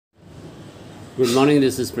Good morning,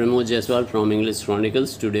 this is Pramod Jaiswal from English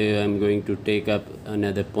Chronicles. Today I am going to take up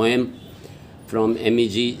another poem from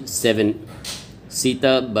MEG 7,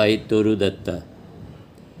 SITA by Toru Dutta.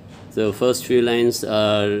 The first few lines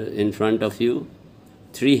are in front of you.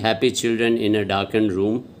 3 happy children in a darkened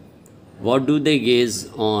room. What do they gaze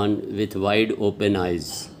on with wide open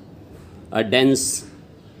eyes? A dense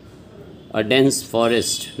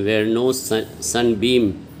forest where no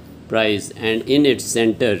sunbeam pries, and in its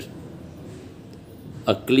center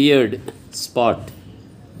a cleared spot.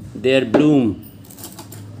 There bloom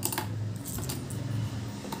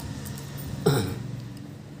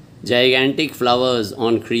gigantic flowers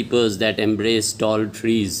on creepers that embrace tall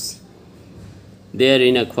trees. There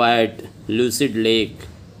in a quiet, lucid lake,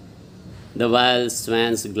 the wild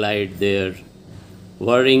swans glide there,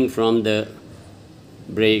 whirring from the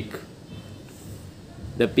brake.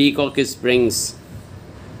 The peacock springs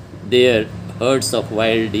there, herds of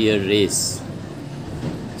wild deer race.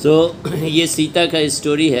 So, ये सीता का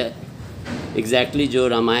story है exactly जो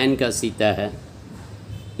रामायण का सीता है,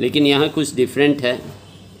 लेकिन यहाँ कुछ different है.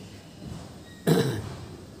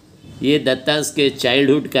 ये दत्तास के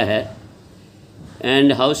चाइल्डहुड का है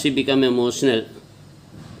and how she become emotional,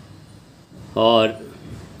 और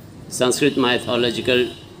संस्कृत माइथोलॉजिकल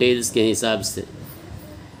टेल्स के हिसाब से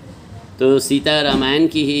तो सीता रामायण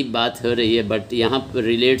की ही बात हो रही है, बट यहाँ पर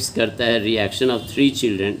रिलेट्स करता है reaction of 3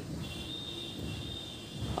 children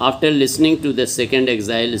after listening to the second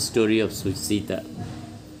exile story of Sita.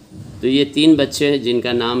 तो ये 3 बच्चे हैं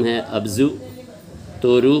जिनका नाम है अब्जू,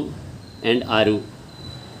 तोरू एंड आरू.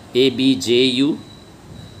 ABJUTORU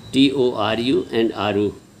एंड आरू.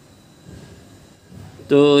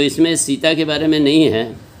 तो इसमें सीता के बारे में नहीं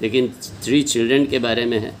है, लेकिन 3 चिल्ड्रन के बारे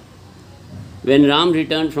में है. When Ram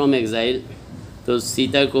return from exile, तो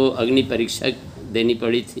सीता को अग्नि परीक्षा देनी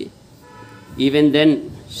पड़ी थी. Even then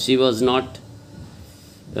she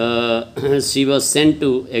was sent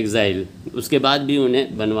to exile. उसके बाद भी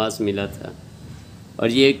उन्हें वनवास मिला था. और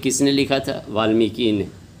ये किसने लिखा था? वाल्मीकि ने.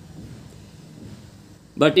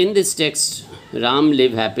 But in this text Ram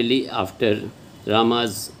live happily after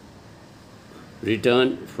Rama's return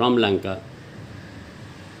from Lanka.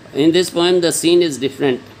 In this poem the scene is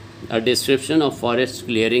different. A description of forest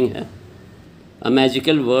clearing है. अ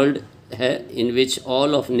मैजिकल वर्ल्ड है इन which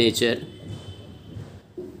all of nature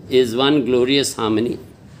is one glorious harmony.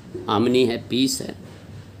 Harmony है, piece है.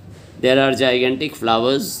 There are gigantic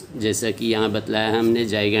flowers, जैसा कि यहाँ बतलाया हमने,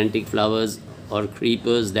 gigantic flowers और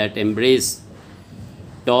creepers that embrace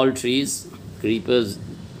toll trees. Creepers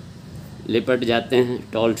लिपट जाते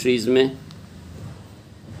हैं टॉल ट्रीज़ में.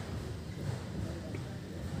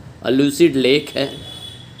 अ लूसिड लेक है.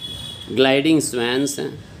 ग्लाइडिंग स्वैन्स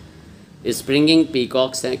हैं. स्प्रिंगिंग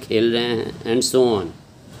पीकॉक्स हैं, खेल रहे हैं, एंड सो ऑन.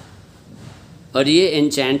 और ये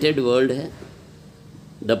एन्चेंटेड वर्ल्ड है.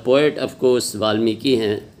 The poet of course Valmiki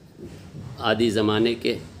हैं, आदि ज़माने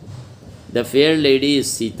के. The fair lady is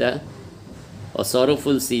Sita, और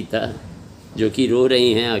सॉरोफुल सीता जो कि रो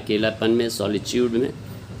रही हैं अकेलापन में, सॉलिट्यूड में.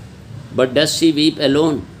 But does she weep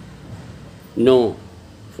alone? No,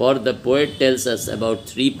 for the poet tells us about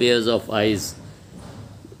 3 pairs of eyes.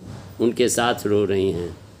 उनके साथ रो रही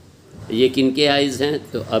हैं. ये किनके आइज़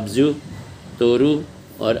हैं? तो अब्जू, तोरू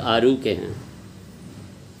और आरू के हैं.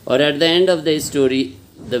 और at the end of the story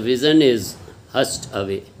the vision is हस्ड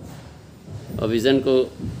away. और विज़न को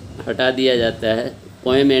हटा दिया जाता है.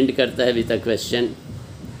 पोएम एंड करता है with a question.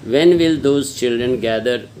 When will those children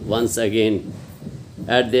gather once again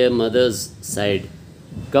eight there mother's side.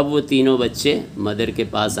 कब वो तीनों बच्चे मदर के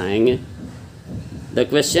पास आएंगे? The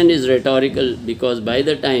question is rhetorical because by the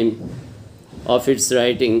time of its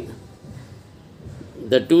writing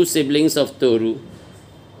the 2 siblings of Toru,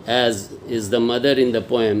 as is the mother in the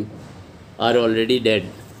poem, are already dead.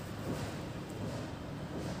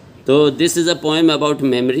 So this is a poem about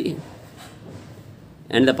memory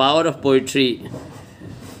and the power of poetry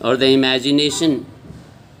or the imagination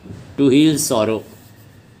to heal sorrow.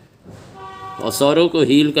 और sorrow को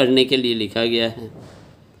heal करने के लिए लिखा गया है.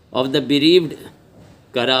 of the bereaved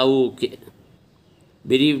कराऊ के.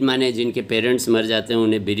 bereaved माने जिनके पेरेंट्स मर जाते हैं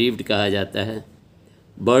उन्हें bereaved कहा जाता है.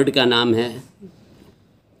 बर्ड का नाम है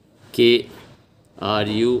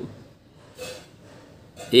KRUAUNCHA.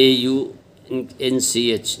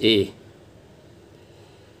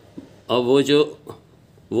 और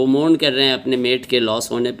वो मोर्न कर रहे हैं अपने मेट के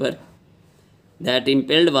लॉस होने पर. That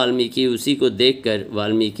impelled Valmiki. उसी को देखकर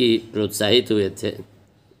वाल्मीकि प्रोत्साहित हुए थे,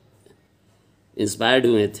 इंस्पायर्ड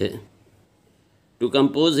हुए थे to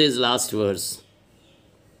compose his last verse.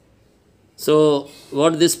 So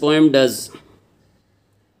what this poem does,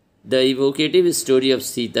 the evocative story of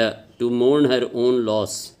Sita to mourn her own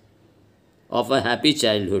loss of a happy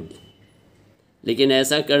childhood. लेकिन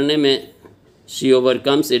ऐसा करने में she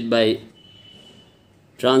overcomes it by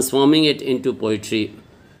transforming it into poetry,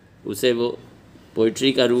 उसे वो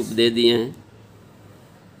poetry का रूप दे दिए हैं।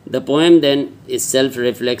 The poem then is self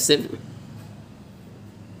reflexive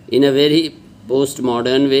in a very post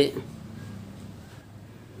modern way.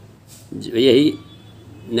 यही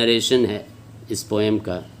नरेशन है इस पोएम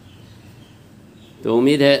का। तो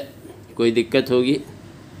उम्मीद है कोई दिक्कत होगी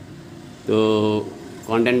तो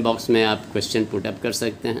कंटेंट बॉक्स में आप क्वेश्चन पुट अप कर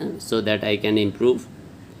सकते हैं, so that I can improve.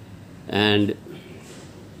 And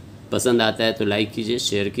पसंद आता है तो लाइक कीजिए,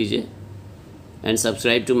 शेयर कीजिए and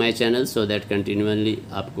subscribe to my channel, so that continually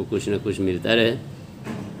आपको कुछ ना कुछ मिलता रहे।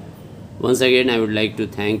 Once again I would like to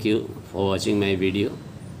thank you for watching my video.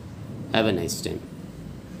 Have a nice time.